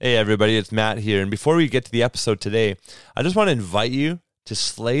Hey everybody, it's Matt here. And before we get to the episode today, I just want to invite you to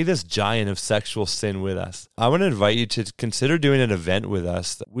slay this giant of sexual sin with us. I want to invite you to consider doing an event with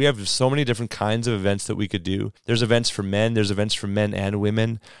us. We have so many different kinds of events that we could do. There's events for men, there's events for men and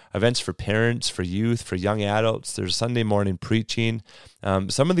women, events for parents, for youth, for young adults. There's Sunday morning preaching.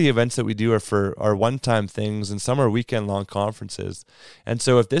 Some of the events that we do are one-time things, and some are weekend-long conferences. And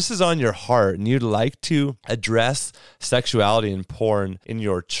so if this is on your heart and you'd like to address sexuality and porn in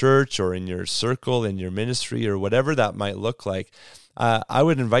your church or in your circle, in your ministry, or whatever that might look like, I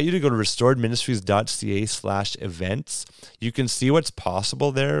would invite you to go to restoredministries.ca/events. You can see what's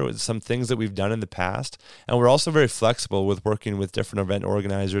possible there with some things that we've done in the past. And we're also very flexible with working with different event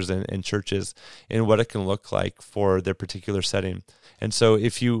organizers and churches in what it can look like for their particular setting. And so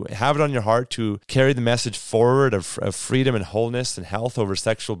if you have it on your heart to carry the message forward of freedom and wholeness and health over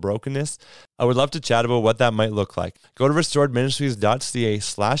sexual brokenness, I would love to chat about what that might look like. Go to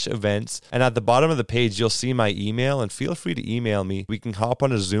restoredministries.ca/events, and at the bottom of the page, you'll see my email, and feel free to email me. We can hop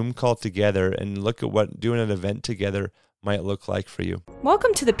on a Zoom call together and look at what doing an event together might look like for you.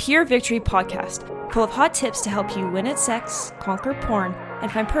 Welcome to the Pure Victory Podcast, full of hot tips to help you win at sex, conquer porn,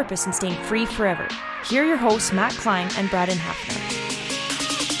 and find purpose in staying free forever. Here are your hosts, Matt Klein and Braden Hafner.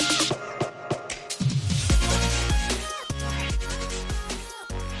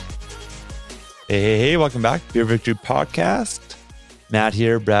 Hey, welcome back to Pure Victory Podcast. Matt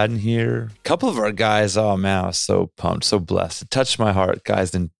here, Braden here. A couple of our guys, oh man, I was so pumped, so blessed. It touched my heart.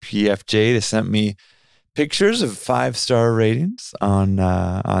 Guys in PFJ, they sent me pictures of 5-star ratings on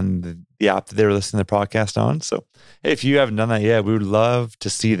the app that they were listening to the podcast on. So hey, if you haven't done that yet, we would love to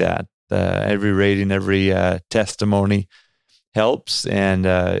see that. Every rating, every testimony helps. And,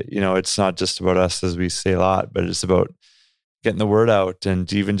 it's not just about us, as we say a lot, but it's about getting the word out.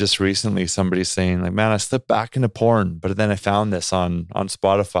 And even just recently, somebody saying like, man, I slipped back into porn, but then I found this on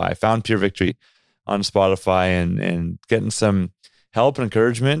Spotify. I found Pure Victory on Spotify and getting some help and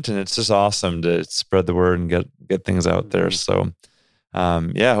encouragement. And it's just awesome to spread the word and get things out there. So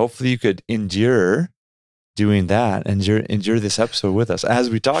hopefully you could endure doing that and endure this episode with us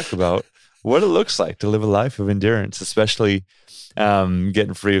as we talk about what it looks like to live a life of endurance, especially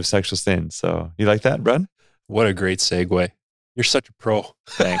getting free of sexual sin. So you like that, Brad? What a great segue. You're such a pro.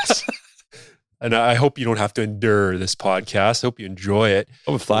 Thanks. And I hope you don't have to endure this podcast. I hope you enjoy it.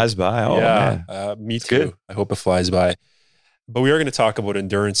 Oh, it flies by. Oh, yeah, man. Me It's too. good. I hope it flies by. But we are going to talk about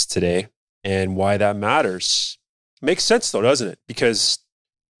endurance today and why that matters. Makes sense though, doesn't it? Because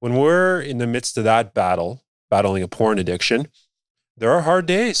when we're in the midst of that battling a porn addiction, there are hard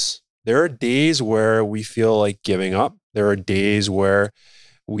days. There are days where we feel like giving up. There are days where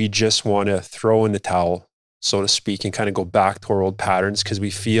we just want to throw in the towel, so to speak, and kind of go back to our old patterns because we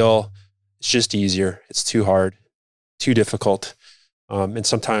feel it's just easier. It's too hard, too difficult. And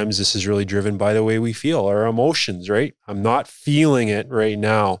sometimes this is really driven by the way we feel, our emotions, right? I'm not feeling it right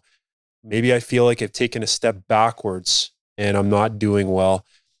now. Maybe I feel like I've taken a step backwards and I'm not doing well.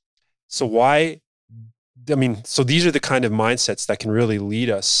 So these are the kind of mindsets that can really lead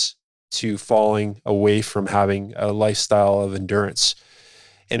us to falling away from having a lifestyle of endurance.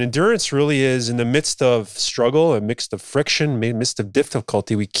 And endurance really is in the midst of struggle, a midst of friction, midst of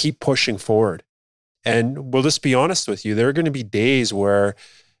difficulty, we keep pushing forward. And we'll just be honest with you, there are going to be days where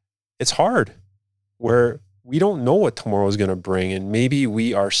it's hard, where we don't know what tomorrow is going to bring. And maybe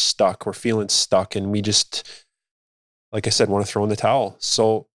we are stuck, we're feeling stuck, and we just, like I said, want to throw in the towel.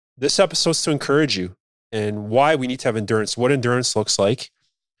 So this episode's to encourage you and why we need to have endurance, what endurance looks like,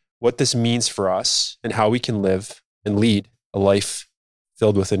 what this means for us, and how we can live and lead a life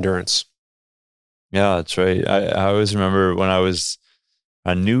filled with endurance. Yeah, that's right. I always remember when I was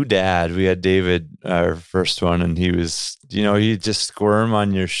a new dad, we had David, our first one, and he was, he'd just squirm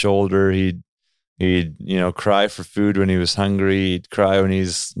on your shoulder. He'd cry for food when he was hungry. He'd cry when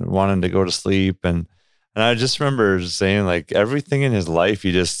he's wanting to go to sleep. And I just remember saying like everything in his life,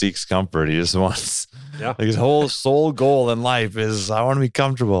 he just seeks comfort. He just wants, like his whole sole goal in life is I want to be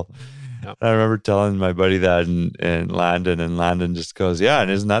comfortable. Yep. I remember telling my buddy that and Landon just goes, yeah, and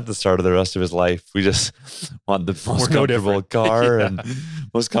isn't that the start of the rest of his life? We just want the most comfortable car and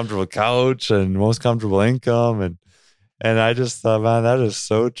most comfortable couch and most comfortable income. And I just thought, man, that is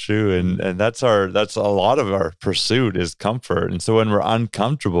so true. And that's a lot of our pursuit is comfort. And so when we're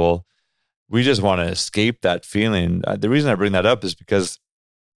uncomfortable, we just want to escape that feeling. The reason I bring that up is because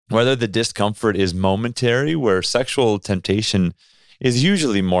whether the discomfort is momentary, where sexual temptation is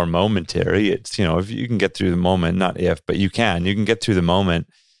usually more momentary. It's, if you can get through the moment, not if, but you can get through the moment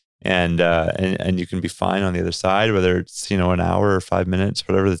and you can be fine on the other side, whether it's, an hour or 5 minutes,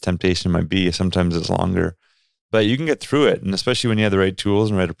 whatever the temptation might be. Sometimes it's longer. but you can get through it. And especially when you have the right tools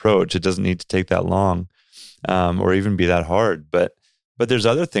and right approach, it doesn't need to take that long, or even be that hard. But there's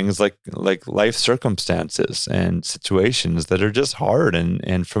other things like life circumstances and situations that are just hard.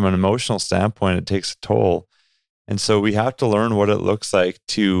 And from an emotional standpoint, it takes a toll. And so we have to learn what it looks like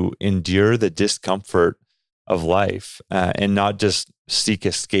to endure the discomfort of life, and not just seek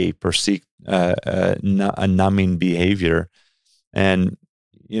escape or seek a numbing behavior. And,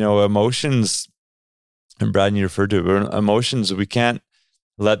 emotions, and Brad, you referred to it, but emotions, we can't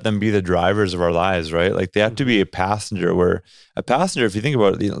let them be the drivers of our lives, right? Like, they have to be a passenger, where a passenger, if you think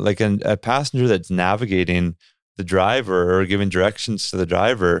about it, like a passenger that's navigating the driver or giving directions to the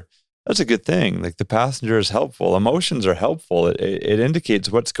driver, that's a good thing. Like, the passenger is helpful. Emotions are helpful. It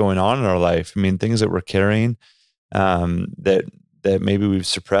indicates what's going on in our life. I mean, things that we're carrying, that maybe we've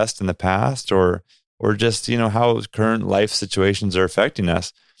suppressed in the past, or just, how current life situations are affecting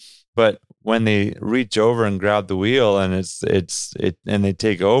us. But when they reach over and grab the wheel and and they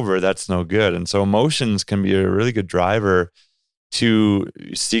take over, that's no good. And so emotions can be a really good driver to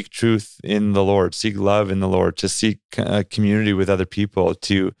seek truth in the Lord, seek love in the Lord, to seek community with other people,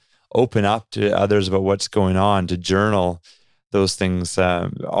 to open up to others about what's going on, to journal those things.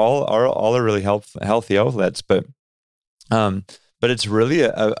 All are really healthy outlets, but it's really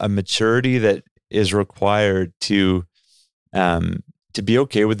a maturity that is required to be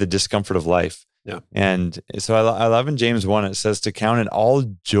okay with the discomfort of life. Yeah. And so I love in James 1, it says to count it all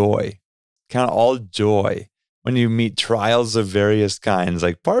joy when you meet trials of various kinds.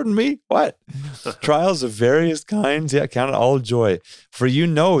 Like, pardon me, what? Trials of various kinds? Yeah, count it all joy. For you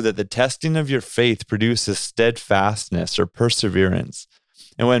know that the testing of your faith produces steadfastness or perseverance.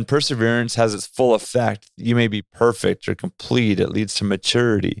 And when perseverance has its full effect, you may be perfect or complete. It leads to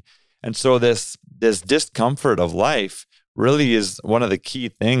maturity. And so this discomfort of life really is one of the key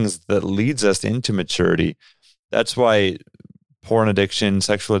things that leads us into maturity. That's why porn addiction,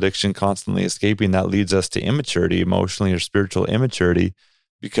 sexual addiction, constantly escaping, that leads us to immaturity, emotionally or spiritual immaturity,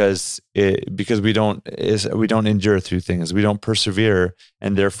 because we don't endure through things, we don't persevere,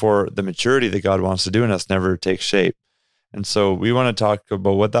 and therefore the maturity that God wants to do in us never takes shape. And so we want to talk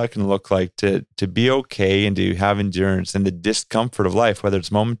about what that can look like to be okay and to have endurance in the discomfort of life, whether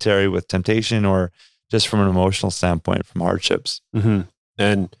it's momentary with temptation or just from an emotional standpoint, from hardships. Mm-hmm.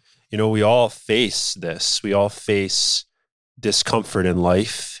 And, we all face this. We all face discomfort in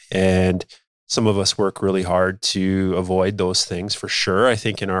life, and some of us work really hard to avoid those things, for sure. I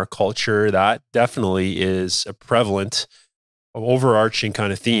think in our culture, that definitely is a prevalent, overarching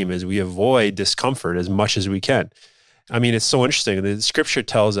kind of theme, as we avoid discomfort as much as we can. I mean, it's so interesting. The scripture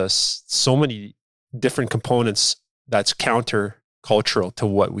tells us so many different components that's counter-cultural to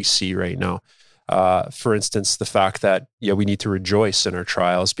what we see right now. For instance, the fact that, we need to rejoice in our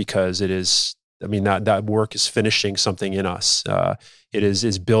trials, because it is, that work is finishing something in us. It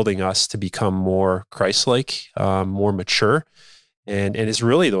is building us to become more Christ-like, more mature. And it's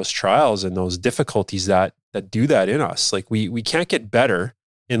really those trials and those difficulties that do that in us. Like, we can't get better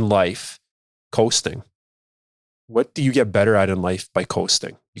in life coasting. What do you get better at in life by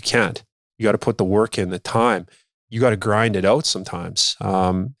coasting? You can't. You got to put the work in, the time. You got to grind it out sometimes.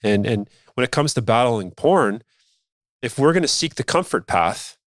 And when it comes to battling porn, if we're going to seek the comfort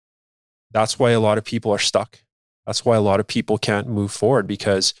path, that's why a lot of people are stuck. That's why a lot of people can't move forward,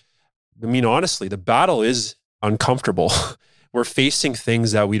 because, honestly, the battle is uncomfortable. We're facing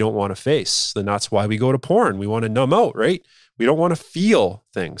things that we don't want to face. And that's why we go to porn. We want to numb out, right? We don't want to feel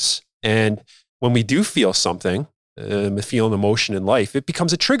things. And when we do feel something, feel an emotion in life, it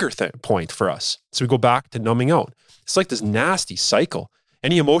becomes a trigger point for us. So we go back to numbing out. It's like this nasty cycle.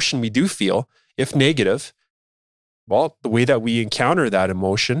 Any emotion we do feel, if negative, well, the way that we encounter that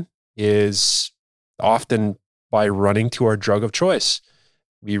emotion is often by running to our drug of choice.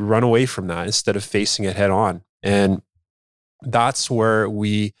 We run away from that instead of facing it head on. And that's where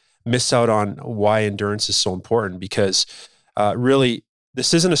we miss out on why endurance is so important, because really,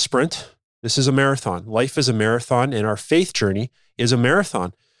 this isn't a sprint. This is a marathon. Life is a marathon, and our faith journey is a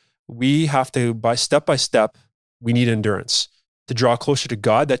marathon. We have to, by step, we need endurance. To draw closer to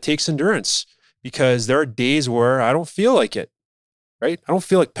God, that takes endurance, because there are days where I don't feel like it, right? I don't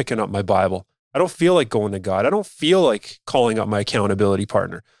feel like picking up my Bible. I don't feel like going to God. I don't feel like calling up my accountability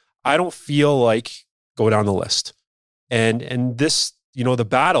partner. I don't feel like go down the list. And this, the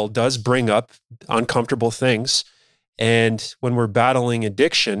battle does bring up uncomfortable things. And when we're battling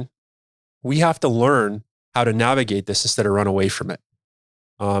addiction, we have to learn how to navigate this instead of run away from it.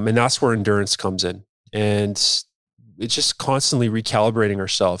 And that's where endurance comes in. And it's just constantly recalibrating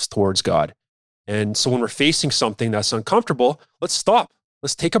ourselves towards God. And so when we're facing something that's uncomfortable, let's stop.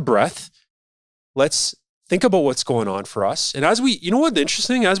 Let's take a breath. Let's think about what's going on for us. And as we, you know what, the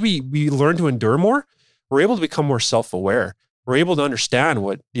interesting, as we learn to endure more, we're able to become more self-aware. We're able to understand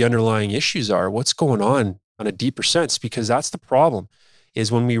what the underlying issues are, what's going on a deeper sense, because that's the problem,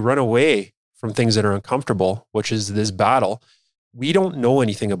 is when we run away from things that are uncomfortable, which is this battle, we don't know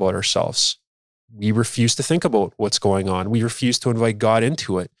anything about ourselves. We refuse to think about what's going on. We refuse to invite God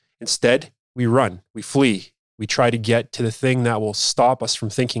into it. Instead, we run, we flee, we try to get to the thing that will stop us from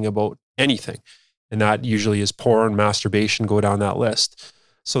thinking about anything. And that usually is porn, masturbation, go down that list.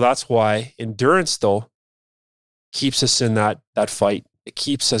 So that's why endurance, though, keeps us in that fight. It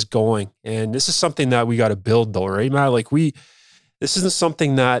keeps us going. And this is something that we got to build, though, right, Matt? Like this isn't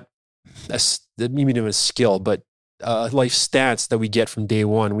something that maybe even a skill, but a life stance that we get from day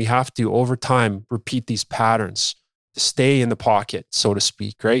one. We have to, over time, repeat these patterns to stay in the pocket, so to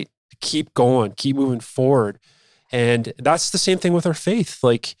speak, right? To keep going, keep moving forward. And that's the same thing with our faith.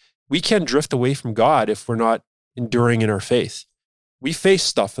 Like, we can drift away from God if we're not enduring in our faith. We face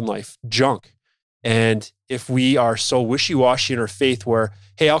stuff in life, junk. And if we are so wishy-washy in our faith where,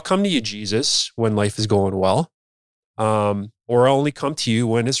 hey, I'll come to you, Jesus, when life is going well, or I'll only come to you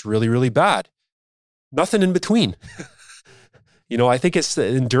when it's really, really bad. Nothing in between. I think it's the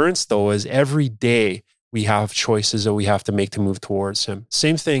endurance, though, is every day we have choices that we have to make to move towards Him.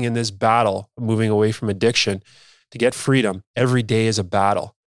 Same thing in this battle, moving away from addiction to get freedom. Every day is a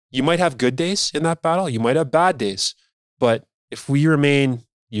battle. You might have good days in that battle. You might have bad days. But if we remain,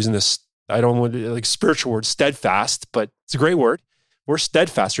 using this, I don't want to like spiritual word, steadfast, but it's a great word. We're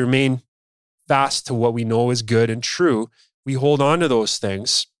steadfast, remain fast to what we know is good and true. We hold on to those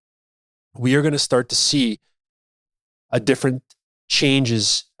things. We are going to start to see a different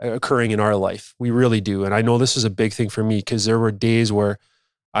changes occurring in our life. We really do. And I know this is a big thing for me because there were days where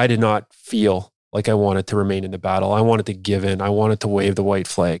I did not feel like I wanted to remain in the battle. I wanted to give in. I wanted to wave the white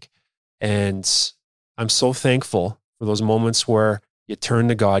flag. And I'm so thankful for those moments where you turn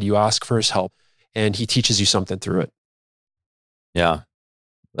to God, you ask for His help, and He teaches you something through it. Yeah.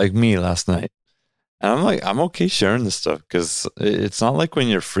 Like me last night. And I'm like, I'm okay sharing this stuff because it's not like when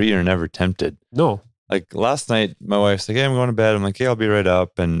you're free, you're never tempted. No. Like last night, my wife's like, hey, I'm going to bed. I'm like, hey, I'll be right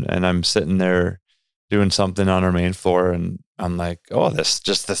up. And I'm sitting there doing something on our main floor. And I'm like, oh, this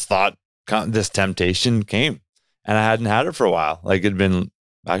thought, this temptation came. And I hadn't had it for a while. Like it'd been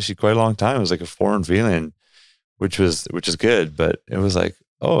actually quite a long time. It was like a foreign feeling, which is good. But it was like,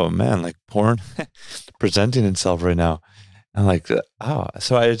 oh man, like porn presenting itself right now. And like, oh,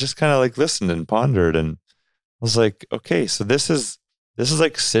 so I just kind of like listened and pondered and was like, okay, so this is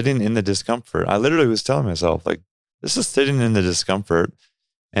like sitting in the discomfort. I literally was telling myself like, this is sitting in the discomfort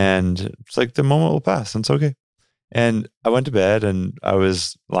and it's like the moment will pass and it's okay. And I went to bed and I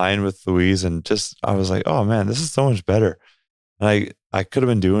was lying with Louise and I was like, oh man, this is so much better. And I could have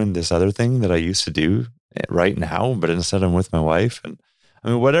been doing this other thing that I used to do right now, but instead I'm with my wife. And I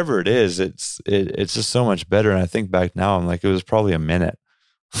mean, whatever it is, it's just so much better. And I think back now, I'm like, it was probably a minute.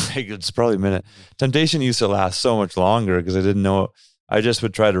 Like it's probably a minute. Temptation used to last so much longer because I didn't know. I just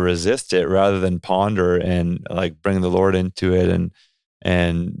would try to resist it rather than ponder and like bring the Lord into it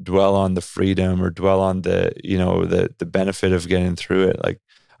and dwell on the freedom or dwell on the benefit of getting through it. Like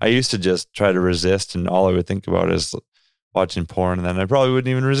I used to just try to resist, and all I would think about is watching porn, and then I probably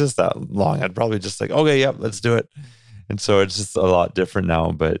wouldn't even resist that long. I'd probably just like, okay, yep, let's do it. And so it's just a lot different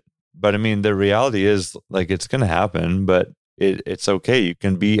now. But I mean, the reality is like it's going to happen, but it's okay. You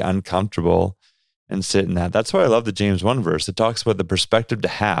can be uncomfortable and sit in that. That's why I love the James 1 verse. It talks about the perspective to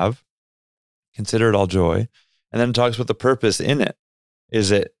have, consider it all joy. And then it talks about the purpose in it.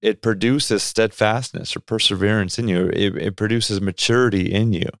 Is it produces steadfastness or perseverance in you. It produces maturity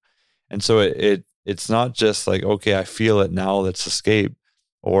in you. And so it's not just like, okay, I feel it now, let's escape.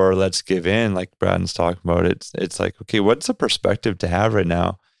 Or let's give in, like Braden's talking about. It's like, okay, what's the perspective to have right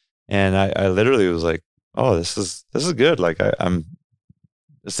now? And I literally was like, oh, this is good. Like I'm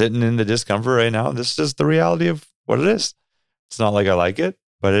sitting in the discomfort right now. This is just the reality of what it is. It's not like I like it,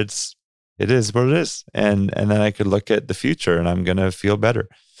 but it is what it is. And then I could look at the future and I'm gonna feel better.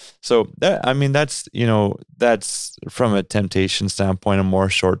 So that's from a temptation standpoint, a more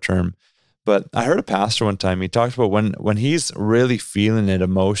short term. But I heard a pastor one time, he talked about when he's really feeling it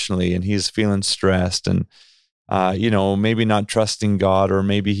emotionally and he's feeling stressed and, maybe not trusting God, or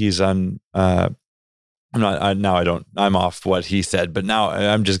maybe he's I'm off what he said, but now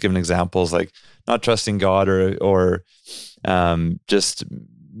I'm just giving examples like not trusting God or just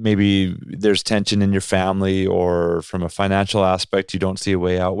maybe there's tension in your family, or from a financial aspect, you don't see a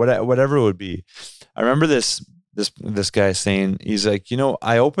way out, whatever it would be. I remember this guy saying, he's like,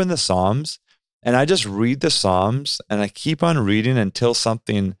 I open the Psalms and I just read the Psalms and I keep on reading until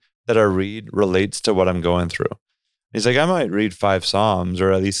something that I read relates to what I'm going through. He's like, I might read 5 Psalms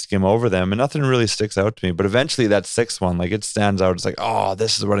or at least skim over them and nothing really sticks out to me. But eventually that 6th one, like it stands out. It's like, oh,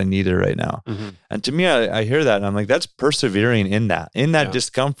 this is what I needed right now. And to me, I hear that and I'm like, that's persevering in that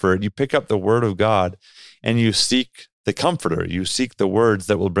discomfort. You pick up the word of God and you seek the comforter. You seek the words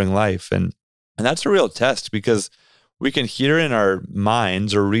that will bring life. And that's a real test, because we can hear in our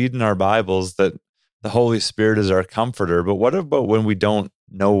minds or read in our Bibles that the Holy Spirit is our comforter. But what about when we don't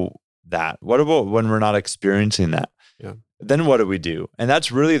know that? What about when we're not experiencing that? Yeah. Then what do we do? And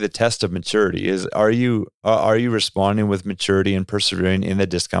that's really the test of maturity is, are you responding with maturity and persevering in the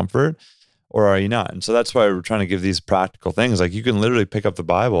discomfort, or are you not? And so that's why we're trying to give these practical things. Like you can literally pick up the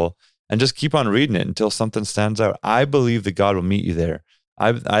Bible and just keep on reading it until something stands out. I believe that God will meet you there.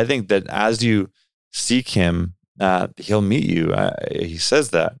 I think that as you seek him, he'll meet you. He says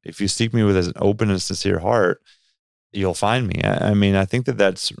that if you seek me with an open and sincere heart, you'll find me. I mean, I think that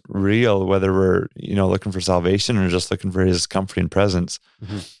that's real, whether we're, looking for salvation or just looking for his comforting presence.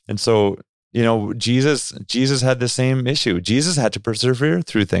 And so, Jesus had the same issue. Jesus had to persevere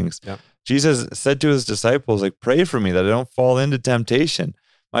through things. Yep. Jesus said to his disciples, like, pray for me that I don't fall into temptation.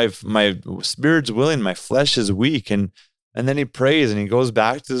 My spirit's willing, my flesh is weak. And then he prays and he goes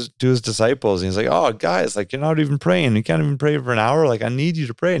back to his disciples and he's like, oh, guys, like, you're not even praying. You can't even pray for an hour. Like, I need you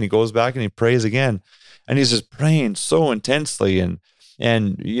to pray. And he goes back and he prays again. And he's just praying so intensely. And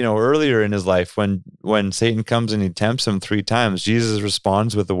earlier in his life, when Satan comes and he tempts him 3 times, Jesus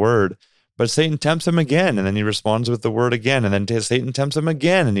responds with the word. But Satan tempts him again, and then he responds with the word again. And then Satan tempts him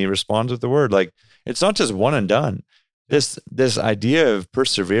again, and he responds with the word. Like, it's not just one and done. This idea of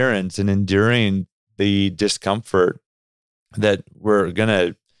perseverance and enduring the discomfort that we're going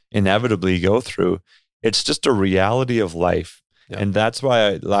to inevitably go through, it's just a reality of life. Yeah. And that's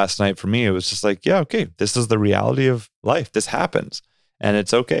why last night for me, it was just like, yeah, okay, this is the reality of life. This happens and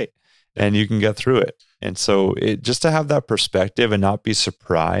it's okay. And you can get through it. And so just to have that perspective and not be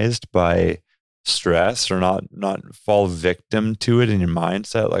surprised by stress or not fall victim to it in your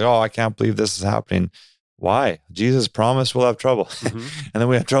mindset. Like, oh, I can't believe this is happening. Why? Jesus promised we'll have trouble. And then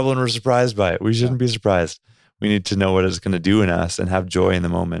we have trouble and we're surprised by it. We shouldn't be surprised. We need to know what it's going to do in us and have joy in the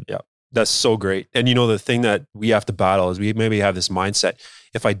moment. Yeah. That's so great. And the thing that we have to battle is we maybe have this mindset.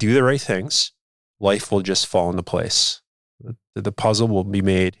 If I do the right things, life will just fall into place. The puzzle will be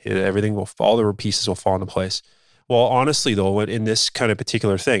made. All the pieces will fall into place. Well, honestly though, in this kind of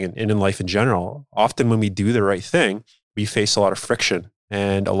particular thing and in life in general, often when we do the right thing, we face a lot of friction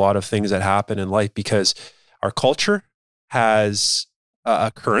and a lot of things that happen in life because our culture has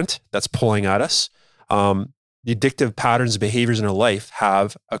a current that's pulling at us. The addictive patterns, behaviors in our life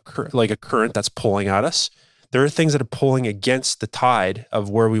have a current that's pulling at us. There are things that are pulling against the tide of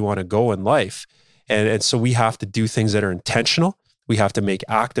where we want to go in life. And so we have to do things that are intentional. We have to make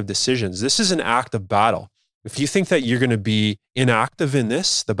active decisions. This is an active battle. If you think that you're going to be inactive in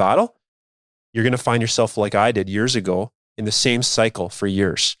the battle, you're going to find yourself like I did years ago in the same cycle for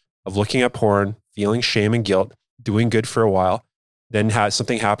years of looking at porn, feeling shame and guilt, doing good for a while. Then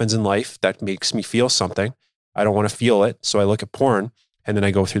something happens in life that makes me feel something. I don't want to feel it. So I look at porn and then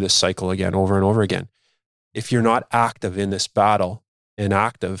I go through this cycle again, over and over again. If you're not active in this battle and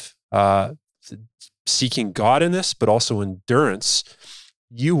active, seeking God in this, but also endurance,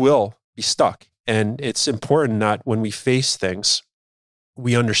 you will be stuck. And it's important that when we face things,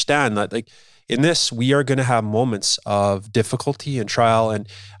 we understand that like in this, we are going to have moments of difficulty and trial. And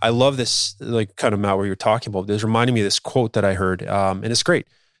I love this, like kind of Matt, where you're talking about this, reminding me of this quote that I heard. And it's great.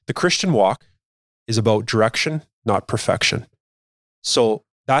 The Christian walk is about direction, not perfection. So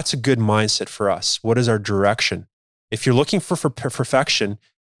that's a good mindset for us. What is our direction? If you're looking for perfection,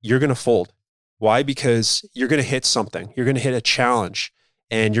 you're going to fold. Why? Because you're going to hit something. You're going to hit a challenge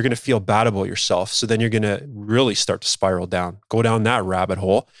and you're going to feel bad about yourself. So then you're going to really start to spiral down, go down that rabbit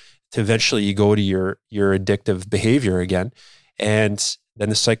hole to eventually you go to your addictive behavior again. And then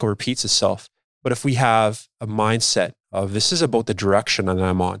the cycle repeats itself. But if we have a mindset of this is about the direction that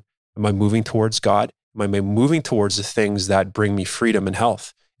I'm on, am I moving towards God? Am I moving towards the things that bring me freedom and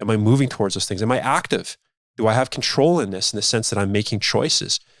health? Am I moving towards those things? Am I active? Do I have control in this in the sense that I'm making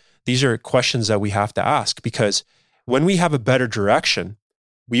choices? These are questions that we have to ask because when we have a better direction,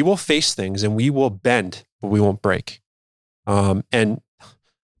 we will face things and we will bend, but we won't break. And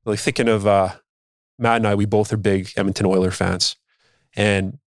like thinking of Matt and I, we both are big Edmonton Oilers fans.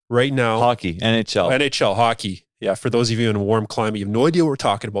 And right now, hockey, NHL hockey. Yeah, for those of you in a warm climate, you have no idea what we're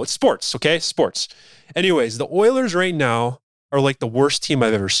talking about. It's sports, okay? Sports. Anyways, the Oilers right now are like the worst team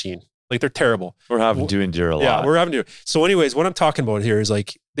I've ever seen. Like they're terrible. We're having to endure a lot. Yeah, we're having to. So anyways, what I'm talking about here is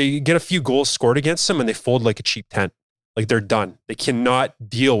like they get a few goals scored against them and they fold like a cheap tent. Like they're done. They cannot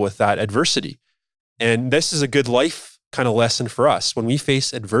deal with that adversity. And this is a good life kind of lesson for us when we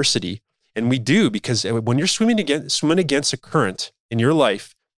face adversity. And we do, because when you're swimming against a current in your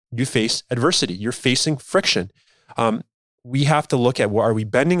life, you face adversity. You're facing friction. We have to look at, are we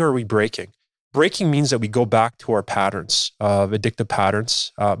bending or are we breaking? Breaking means that we go back to our patterns of addictive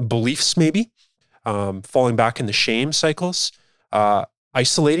patterns, beliefs maybe, falling back into shame cycles,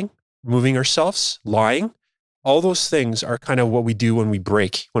 isolating, removing ourselves, lying. All those things are kind of what we do when we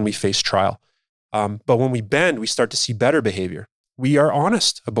break, when we face trial. But when we bend, we start to see better behavior. We are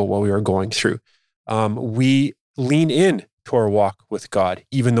honest about what we are going through. We lean in to our walk with God,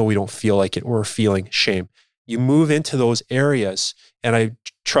 even though we don't feel like it or are feeling shame. You move into those areas, and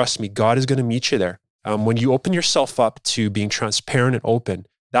trust me, God is going to meet you there. When you open yourself up to being transparent and open,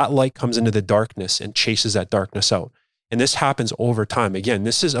 that light comes into the darkness and chases that darkness out. And this happens over time. Again,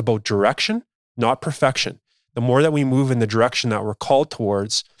 this is about direction, not perfection. The more that we move in the direction that we're called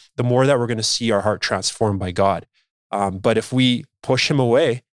towards, the more that we're going to see our heart transformed by God. But if we push him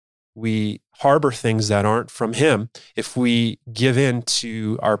away, we harbor things that aren't from him, if we give in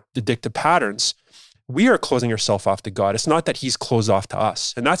to our addictive patterns, we are closing ourselves off to God. It's not that he's closed off to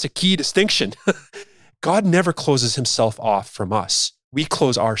us. And that's a key distinction. God never closes himself off from us. We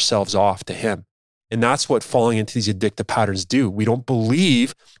close ourselves off to him. And that's what falling into these addictive patterns do. We don't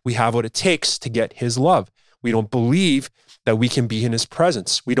believe we have what it takes to get his love. We don't believe that we can be in his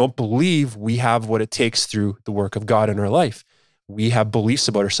presence. We don't believe we have what it takes through the work of God in our life. We have beliefs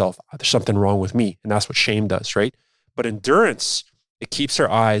about ourselves. There's something wrong with me. And that's what shame does, right? But endurance, it keeps our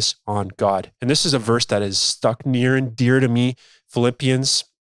eyes on God. And this is a verse that is stuck near and dear to me, Philippians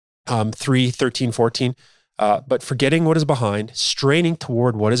 3, 13, 14. But forgetting what is behind, straining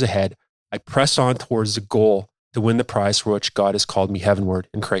toward what is ahead, I press on towards the goal to win the prize for which God has called me heavenward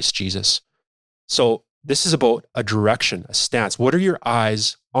in Christ Jesus. So this is about a direction, a stance. What are your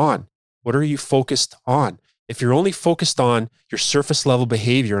eyes on? What are you focused on? If you're only focused on your surface level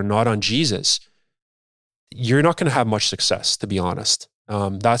behavior and not on Jesus, you're not going to have much success, to be honest.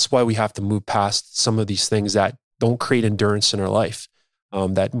 That's why we have to move past some of these things that don't create endurance in our life,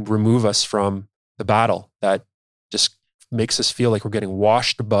 that remove us from the battle, that just makes us feel like we're getting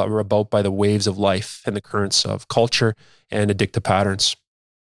washed about by the waves of life and the currents of culture and addictive patterns.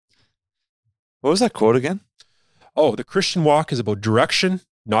 What was that quote again? Oh, the Christian walk is about direction,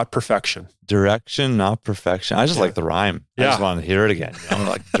 not perfection. Direction, not perfection. I just like the rhyme. I just want to hear it again. I'm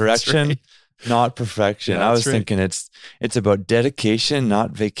like, direction, right. Not perfection. I was thinking it's about dedication,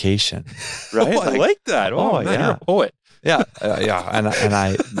 not vacation. Right? I like that. Oh, man, you're a poet. Yeah. And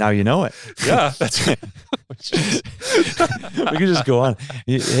I now you know it. Yeah, that's right. We could just go on.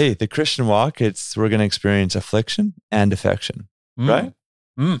 Hey, the Christian walk, we're going to experience affliction and affection, right?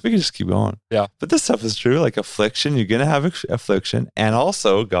 We can just keep going. Yeah. But this stuff is true. Like affliction, you're going to have affliction, and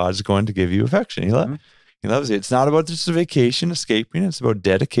also God's going to give you affection. He loves you. It's not about just a vacation, escaping. It's about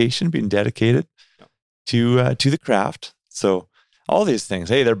dedication, being dedicated to the craft. So all these things,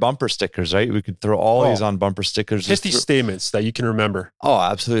 hey, they're bumper stickers, right? We could throw all these on bumper stickers. 50 statements that you can remember. Oh,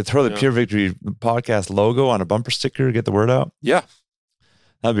 absolutely. Throw the Pure Victory podcast logo on a bumper sticker, get the word out. Yeah.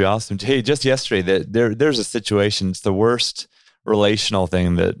 That'd be awesome. Hey, just yesterday, there's a situation. It's the worst relational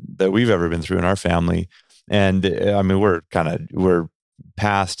thing that we've ever been through in our family. And I mean, we're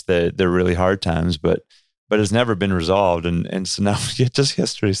past the really hard times, but it's never been resolved. And so now just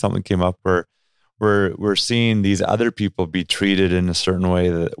yesterday, something came up where we're seeing these other people be treated in a certain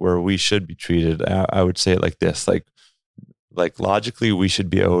way where we should be treated. I would say it like this, like logically we should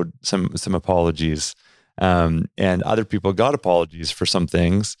be owed some apologies. And other people got apologies for some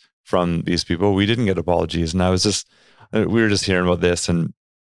things from these people. We didn't get apologies. And we were just hearing about this, and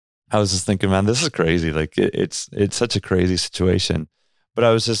I was just thinking, man, this is crazy. Like it's such a crazy situation. But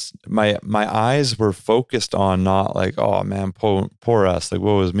I was just, my eyes were focused on not like, oh man, poor us. Like,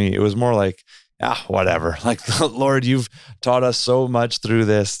 what was me? It was more like, whatever. Like, Lord, you've taught us so much through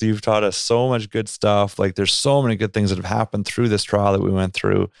this. You've taught us so much good stuff. Like, there's so many good things that have happened through this trial that we went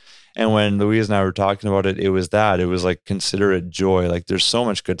through. And when Louise and I were talking about it, it was like, consider it joy. Like, there's so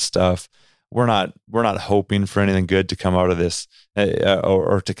much good stuff. We're not hoping for anything good to come out of this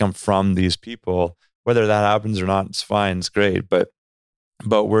or to come from these people. Whether that happens or not, it's fine. It's great. But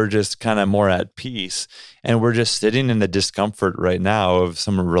we're just kind of more at peace, and we're just sitting in the discomfort right now of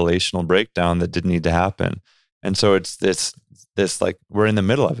some relational breakdown that didn't need to happen. And so it's this like, we're in the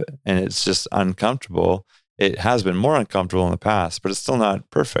middle of it, and it's just uncomfortable. It has been more uncomfortable in the past, but it's still not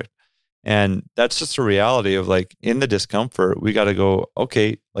perfect. And that's just a reality of, like, in the discomfort, we got to go,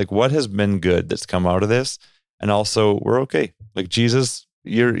 okay, like, what has been good that's come out of this? And also, we're okay. Like, Jesus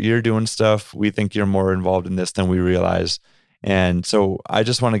you're doing stuff. We think you're more involved in this than we realize. And so I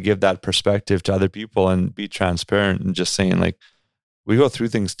just want to give that perspective to other people and be transparent and just saying, like, we go through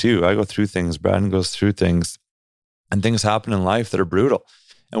things too. I go through things. Braden goes through things, and things happen in life that are brutal.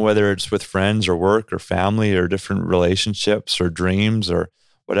 And whether it's with friends or work or family or different relationships or dreams or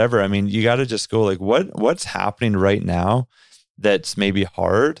whatever, I mean, you got to just go like, what's happening right now that's maybe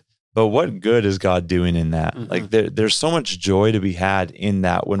hard, but what good is God doing in that? Mm-hmm. Like there's so much joy to be had in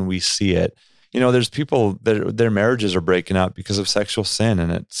that when we see it. You know, there's people that their marriages are breaking up because of sexual sin,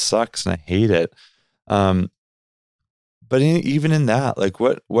 and it sucks and I hate it. But even in that, like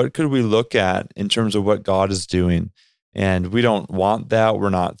what could we look at in terms of what God is doing? And we don't want that. We're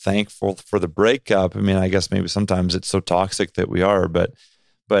not thankful for the breakup. I mean, I guess maybe sometimes it's so toxic that we are, but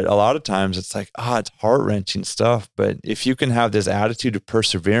a lot of times it's like, it's heart-wrenching stuff. But if you can have this attitude of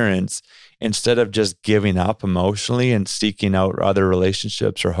perseverance instead of just giving up emotionally and seeking out other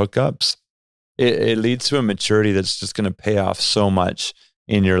relationships or hookups, it leads to a maturity that's just going to pay off so much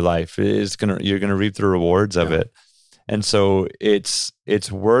in your life. You're going to reap the rewards of it. And so it's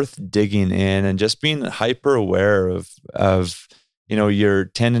worth digging in and just being hyper aware of your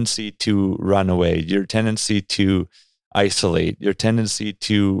tendency to run away, your tendency to isolate, your tendency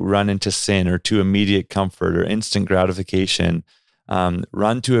to run into sin or to immediate comfort or instant gratification,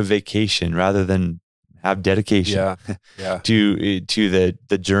 run to a vacation rather than have dedication to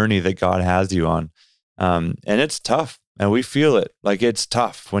the journey that God has you on. And it's tough. And we feel it. Like, it's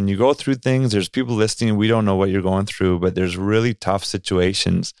tough when you go through things. There's people listening. We don't know what you're going through, but there's really tough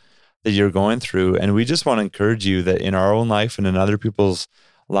situations that you're going through. And we just want to encourage you that in our own life and in other people's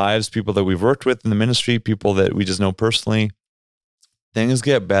lives, people that we've worked with in the ministry, people that we just know personally, things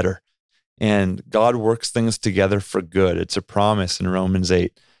get better. And God works things together for good. It's a promise in Romans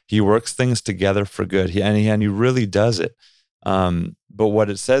 8. He works things together for good. And he really does it. But what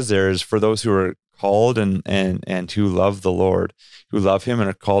it says there is for those who are called and who love the Lord, who love him and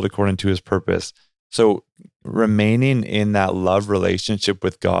are called according to his purpose. So remaining in that love relationship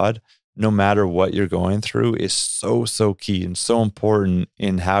with God, no matter what you're going through, is so key and so important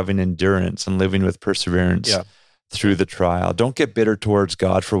in having endurance and living with perseverance through the trial. Don't get bitter towards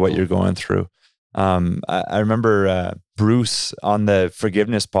God for what you're going through. I remember Bruce on the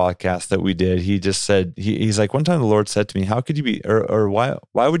forgiveness podcast that we did, he just said, he's like, one time the Lord said to me, how could you be, or why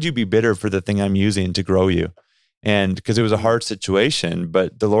would you be bitter for the thing I'm using to grow you? And because it was a hard situation,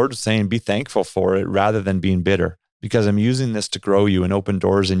 but the Lord was saying, be thankful for it rather than being bitter, because I'm using this to grow you and open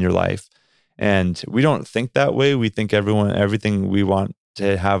doors in your life. And we don't think that way. We think everything we want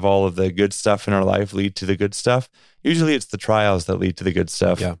to have all of the good stuff in our life lead to the good stuff. Usually it's the trials that lead to the good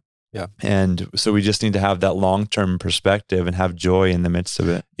stuff. Yeah. And so we just need to have that long-term perspective and have joy in the midst of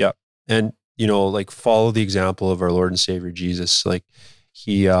it. Yeah. And, like follow the example of our Lord and Savior, Jesus. Like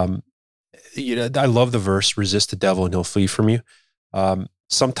he, I love the verse, resist the devil and he'll flee from you.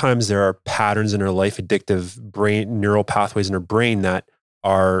 Sometimes there are patterns in our life, addictive neural pathways in our brain that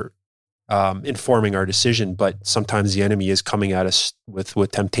are informing our decision, but sometimes the enemy is coming at us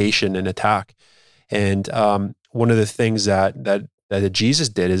with temptation and attack. And one of the things that Jesus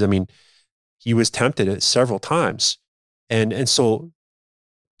did is, he was tempted several times. And so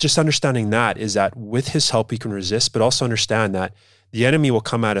just understanding that is that with his help, we can resist, but also understand that the enemy will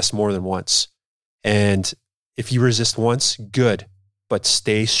come at us more than once. And if you resist once, good, but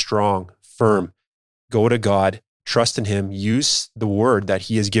stay strong, firm, go to God, trust in him, use the word that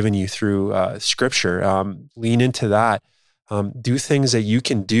he has given you through scripture, lean into that, do things that you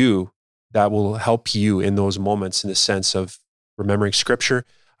can do that will help you in those moments, in the sense of remembering scripture,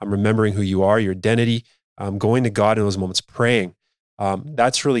 remembering who you are, your identity, going to God in those moments, praying.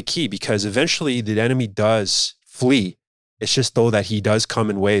 That's really key, because eventually the enemy does flee. It's just though that he does come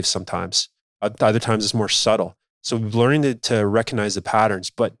in waves sometimes. Other times it's more subtle. So learning to recognize the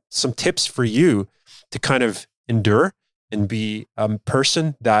patterns, but some tips for you to kind of endure and be a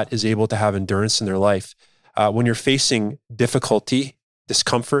person that is able to have endurance in their life. When you're facing difficulty,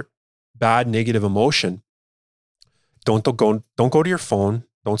 discomfort, bad, negative emotion, don't go to your phone.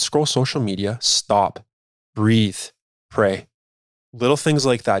 Don't scroll social media. Stop, breathe, pray. Little things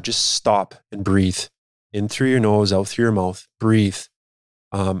like that. Just stop and breathe. In through your nose, out through your mouth. Breathe.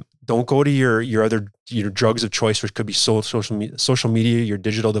 Don't go to your other drugs of choice, which could be social media, your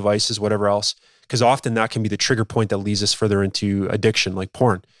digital devices, whatever else, because often that can be the trigger point that leads us further into addiction, like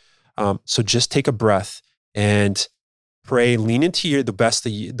porn. So just take a breath and pray. Lean into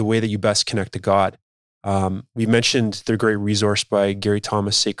the way that you best connect to God. We mentioned the great resource by Gary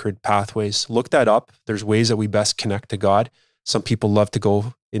Thomas, Sacred Pathways. Look that up. There's ways that we best connect to God. Some people love to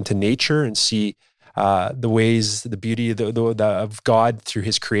go into nature and see the ways, the beauty of God through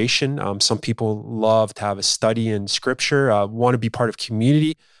his creation. Some people love to have a study in scripture, want to be part of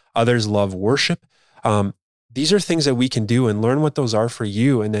community. Others love worship. These are things that we can do and learn what those are for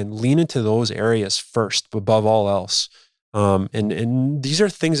you, and then lean into those areas first above all else. And these are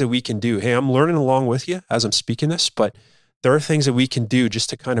things that we can do. Hey, I'm learning along with you as I'm speaking this, but there are things that we can do just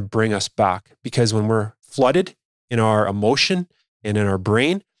to kind of bring us back, because when we're flooded in our emotion and in our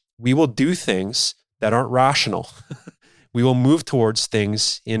brain, we will do things that aren't rational. We will move towards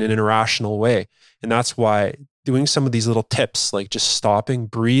things in an irrational way. And that's why doing some of these little tips, like just stopping,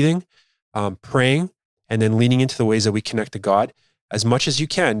 breathing, praying, and then leaning into the ways that we connect to God, as much as you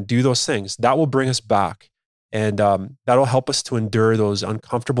can, do those things. That will bring us back. And that'll help us to endure those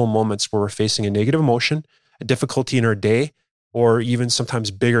uncomfortable moments where we're facing a negative emotion, a difficulty in our day, or even sometimes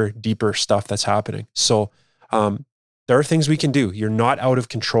bigger, deeper stuff that's happening. So there are things we can do. You're not out of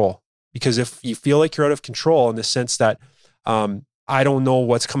control, because if you feel like you're out of control in the sense that I don't know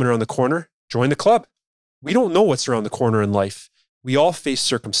what's coming around the corner, join the club. We don't know what's around the corner in life. We all face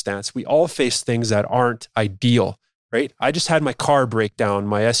circumstance. We all face things that aren't ideal, right? I just had my car break down,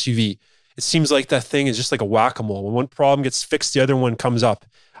 my SUV. It seems like that thing is just like a whack-a-mole. When one problem gets fixed, the other one comes up.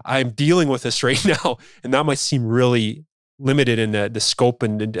 I'm dealing with this right now, and that might seem really limited in the scope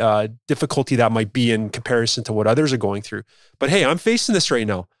and difficulty that might be in comparison to what others are going through. But hey, I'm facing this right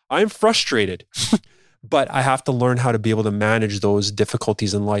now. I'm frustrated, but I have to learn how to be able to manage those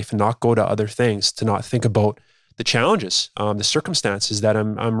difficulties in life and not go to other things, to not think about the challenges, the circumstances that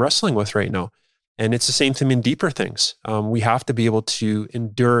I'm wrestling with right now. And it's the same thing in deeper things. We have to be able to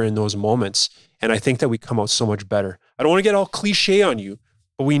endure in those moments. And I think that we come out so much better. I don't want to get all cliche on you,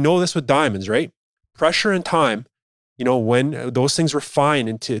 but we know this with diamonds, right? Pressure and time, when those things refine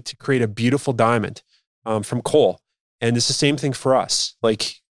into to create a beautiful diamond from coal. And it's the same thing for us.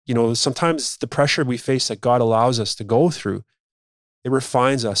 Like, sometimes the pressure we face that God allows us to go through, it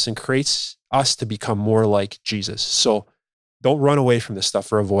refines us and creates us to become more like Jesus. So don't run away from this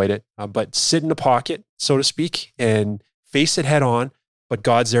stuff or avoid it, but sit in the pocket, so to speak, and face it head on, but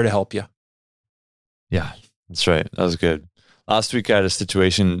God's there to help you. Yeah, that's right. That was good. Last week I had a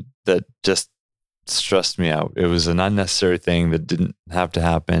situation that just stressed me out. It was an unnecessary thing that didn't have to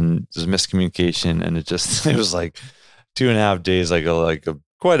happen. It was miscommunication, and it was like 2.5 days, like a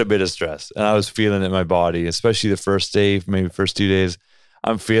quite a bit of stress. And I was feeling it in my body, especially the first day, maybe first 2 days.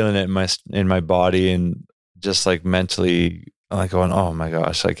 I'm feeling it in my body, and just like mentally, I'm like going, oh my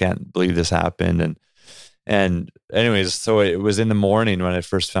gosh, I can't believe this happened. And anyways, so it was in the morning when I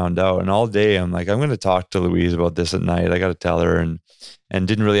first found out, and all day I'm like, I'm going to talk to Louise about this at night. I got to tell her, and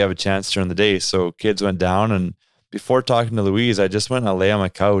didn't really have a chance during the day. So kids went down, and before talking to Louise, I just went and I lay on my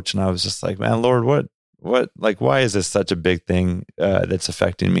couch, and I was just like, man, Lord, what, like, why is this such a big thing that's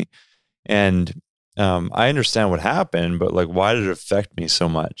affecting me? And I understand what happened, but like, why did it affect me so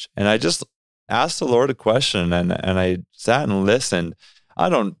much? And I just asked the Lord a question, and I sat and listened. I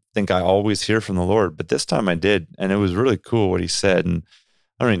don't think I always hear from the Lord, but this time I did. And it was really cool what he said. And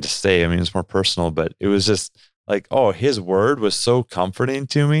I don't need to say, I mean, it's more personal, but it was just like, oh, his word was so comforting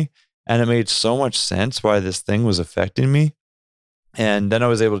to me. And it made so much sense why this thing was affecting me. And then I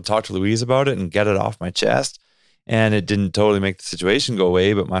was able to talk to Louise about it and get it off my chest. And it didn't totally make the situation go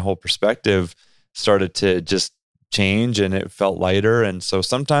away, but my whole perspective started to just change, and it felt lighter. And so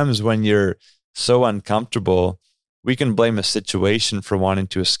sometimes when you're so uncomfortable, we can blame a situation for wanting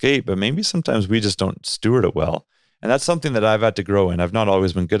to escape, but maybe sometimes we just don't steward it well. And that's something that I've had to grow in. I've not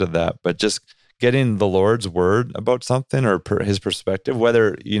always been good at that, but just getting the Lord's word about something, or his perspective,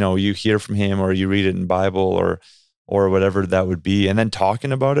 whether, you hear from him or you read it in Bible or whatever that would be, and then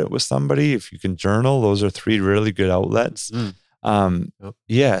talking about it with somebody. If you can journal, those are 3 really good outlets. Yep.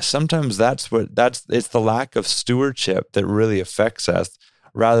 Yeah, sometimes it's the lack of stewardship that really affects us,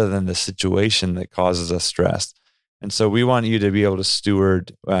 rather than the situation that causes us stress. And so we want you to be able to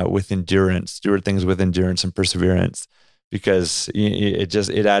steward with endurance, steward things with endurance and perseverance, because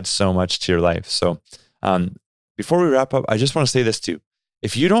it adds so much to your life. So before we wrap up, I just want to say this too.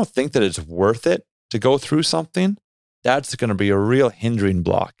 If you don't think that it's worth it to go through something, that's going to be a real hindering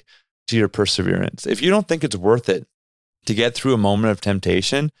block to your perseverance. If you don't think it's worth it to get through a moment of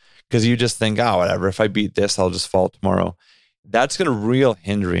temptation, because you just think, oh, whatever, if I beat this, I'll just fall tomorrow. That's going to real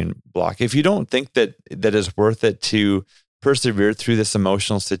hindering block. If you don't think that is worth it to persevere through this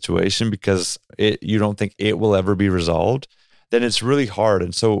emotional situation because you don't think it will ever be resolved, then it's really hard.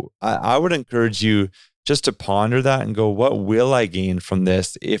 And so I would encourage you just to ponder that and go, what will I gain from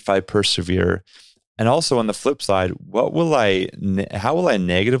this if I persevere? And also on the flip side, how will I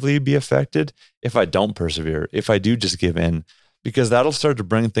negatively be affected if I don't persevere, if I do just give in? because that'll start to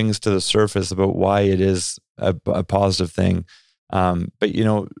bring things to the surface about why it is a positive thing. But, you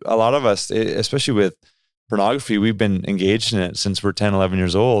know, a lot of us, especially with pornography, we've been engaged in it since we're 10, 11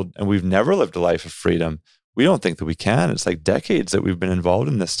 years old, and we've never lived a life of freedom. We don't think that we can. It's like decades that we've been involved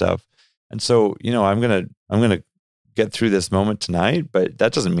in this stuff. And so, you know, I'm going to get through this moment tonight, but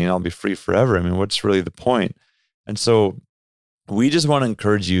that doesn't mean I'll be free forever. I mean, what's really the point? And so we just want to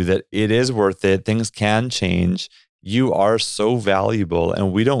encourage you that it is worth it. Things can change. You are so valuable,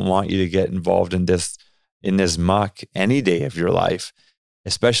 and we don't want you to get involved in this muck any day of your life,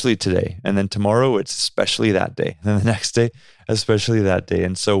 especially today. And then tomorrow, it's especially that day. And then the next day, especially that day.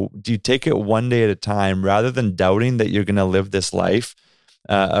 And so do you take it one day at a time rather than doubting that you're going to live this life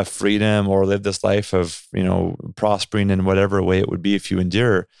of freedom or live this life of, you know, prospering in whatever way it would be if you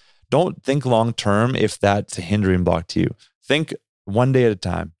endure. Don't think long term if that's a hindering block to you. Think one day at a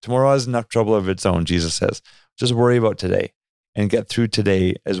time. Tomorrow has enough trouble of its own, Jesus says. Just worry about today and get through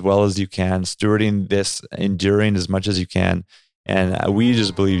today as well as you can, stewarding this, enduring as much as you can. And we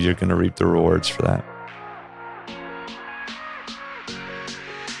just believe you're going to reap the rewards for that.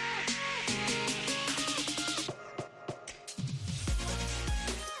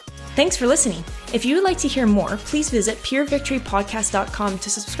 Thanks for listening. If you would like to hear more, please visit purevictorypodcast.com to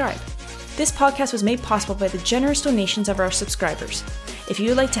subscribe. This podcast was made possible by the generous donations of our subscribers. If you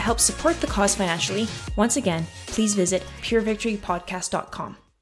would like to help support the cause financially, once again, please visit purevictorypodcast.com.